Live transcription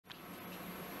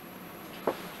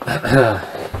Hello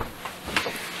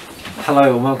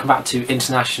and welcome back to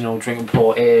International Drink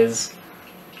Report. It is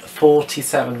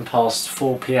 47 past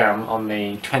 4 PM on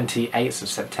the 28th of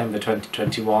September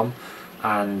 2021,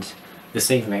 and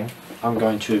this evening I'm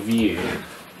going to review,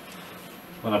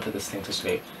 when I put this thing to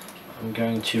sleep, I'm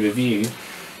going to review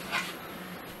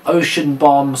Ocean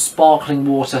Bomb Sparkling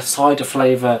Water Cider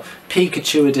Flavour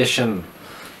Pikachu Edition.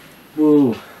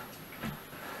 Woo!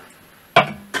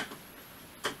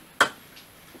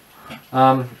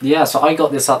 Yeah, so I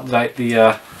got this at like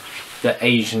the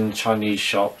Asian Chinese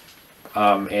shop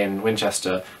in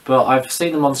Winchester, but I've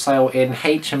seen them on sale in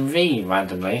HMV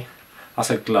randomly. That's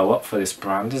a glow up for this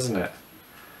brand, isn't it?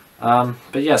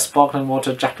 But yeah, sparkling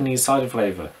water, Japanese cider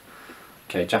flavour.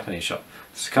 Okay, Japanese shop.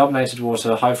 It's carbonated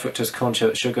water, high fructose corn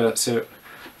sugar, syrup,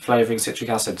 flavouring, citric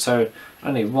acid. So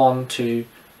only 4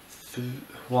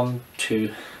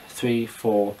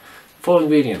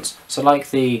 ingredients. So like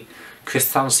the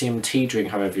chrysanthemum tea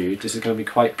drink I reviewed, this is going to be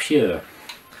quite pure.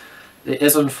 It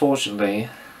is unfortunately...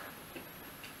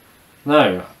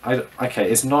 No, okay,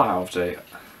 it's not out of date.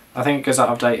 I think it goes out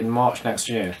of date in March next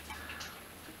year.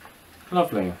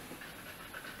 Lovely.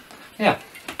 Yeah,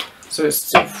 so it's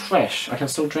still fresh, I can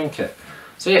still drink it.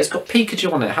 So yeah, it's got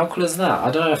Pikachu on it, how cool is that?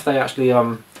 I don't know if they actually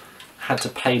had to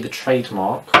pay the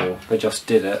trademark or they just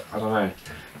did it, I don't know.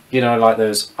 You know, like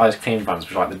those ice cream brands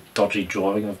with like the dodgy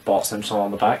drawing of Bart Simpson on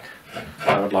the back.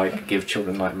 I would like give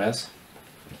children nightmares.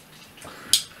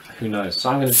 Who knows? So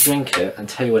I'm going to drink it and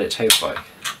tell you what it tastes like.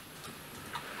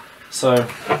 So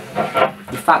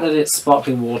the fact that it's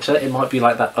sparkling water, it might be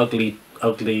like that ugly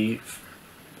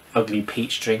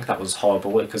peach drink that was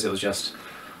horrible because it was just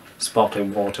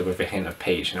sparkling water with a hint of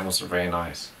peach and it wasn't very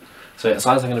nice. So it's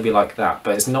either going to be like that,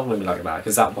 but it's not going to be like that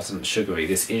because that wasn't sugary.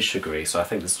 This is sugary, so I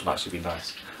think this will actually be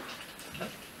nice.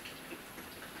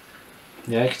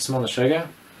 Yeah, you can smell the sugar.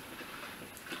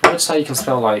 I would say you can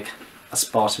smell like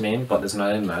aspartame, but there's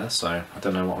none in there, so I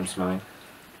don't know what I'm smelling.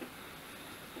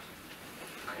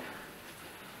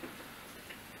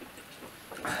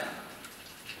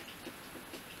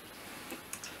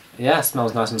 Yeah, it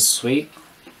smells nice and sweet.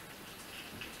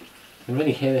 You can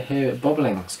really hear it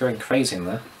bubbling. It's going crazy in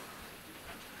there.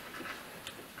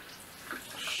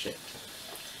 Shit.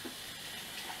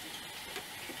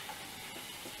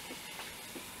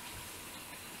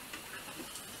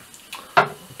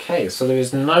 Okay, so there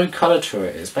is no colour to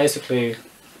it. It's basically,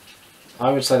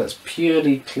 I would say that's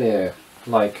purely clear,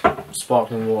 like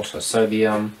sparkling water. So the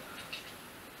and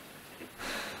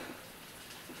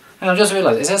I've just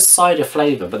realised it says cider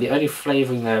flavour, but the only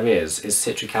flavouring there is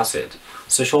citric acid.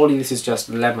 So surely this is just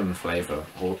lemon flavour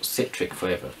or citric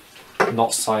flavour,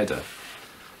 not cider.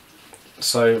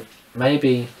 So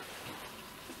maybe,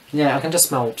 yeah, I can just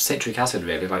smell citric acid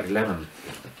really, like lemon.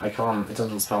 I can't. It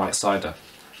doesn't smell like cider.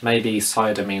 Maybe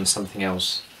cider means something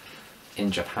else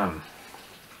in Japan.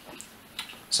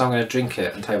 So I'm going to drink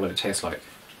it and tell you what it tastes like.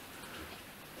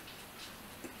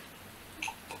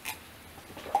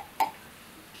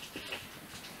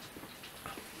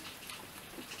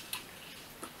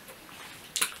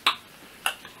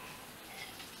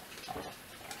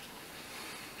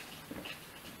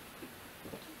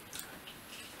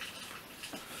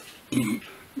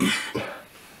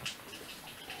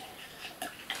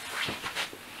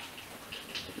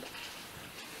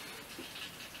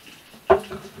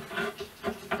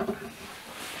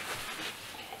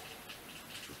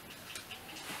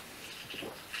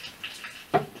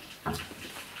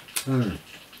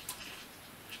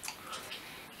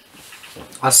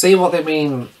 I see what they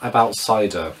mean about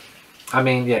cider. I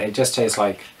mean, yeah, it just tastes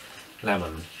like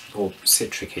lemon or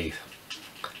citric-y.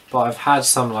 But I've had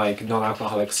some like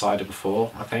non-alcoholic cider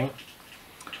before, I think.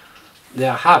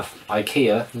 Yeah, I have.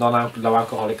 IKEA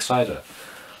low-alcoholic cider.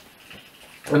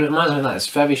 And it reminds me of that. It's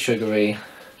very sugary,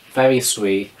 very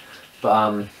sweet,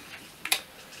 but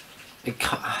it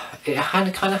kind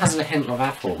of has a hint of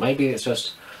apple. Maybe it's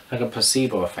just like a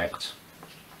placebo effect.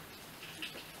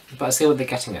 But I see what they're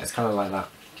getting at. It's kind of like that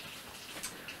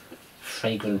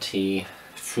fragranty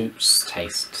fruits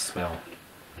taste smell.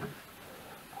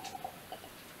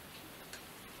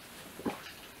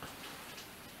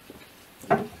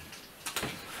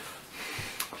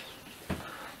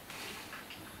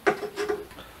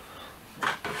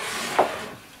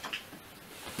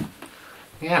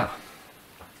 Yeah.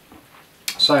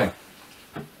 So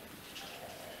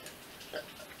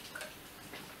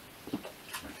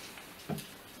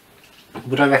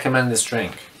would I recommend this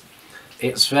drink?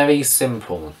 It's very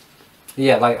simple.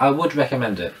 Yeah, like I would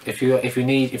recommend it. If you're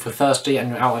thirsty and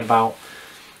you're out and about,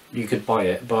 you could buy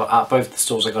it. But at both the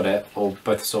stores I got it, or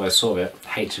both the stores I saw it,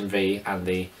 HMV and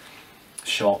the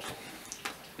shop,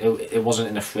 it wasn't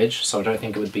in a fridge, so I don't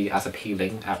think it would be as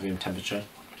appealing at room temperature.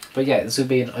 But yeah, this would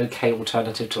be an okay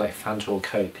alternative to like Fanta or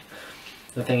Coke.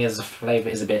 The thing is, the flavour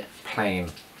is a bit plain.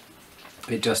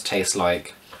 It just tastes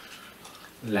like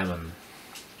lemon,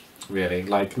 really.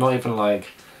 Like, not even like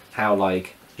how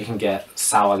like you can get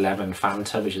sour lemon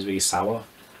Fanta, which is really sour.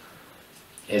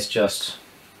 It's just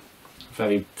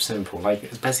very simple. Like,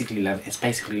 it's basically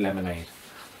lemonade.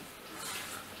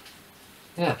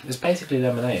 Yeah, it's basically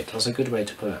lemonade. That's a good way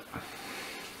to put it.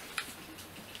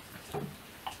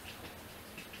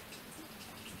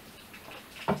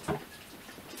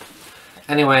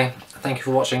 Anyway, thank you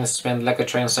for watching. This has been the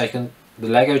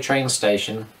Lego Train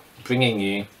Station, bringing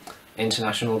you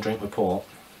International Drink Report.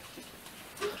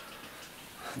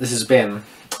 This has been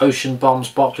Ocean Bomb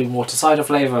Sparkling Water Cider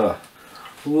Flavour.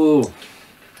 Woo!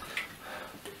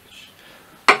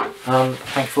 Thank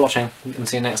you for watching. We can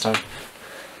see you next time.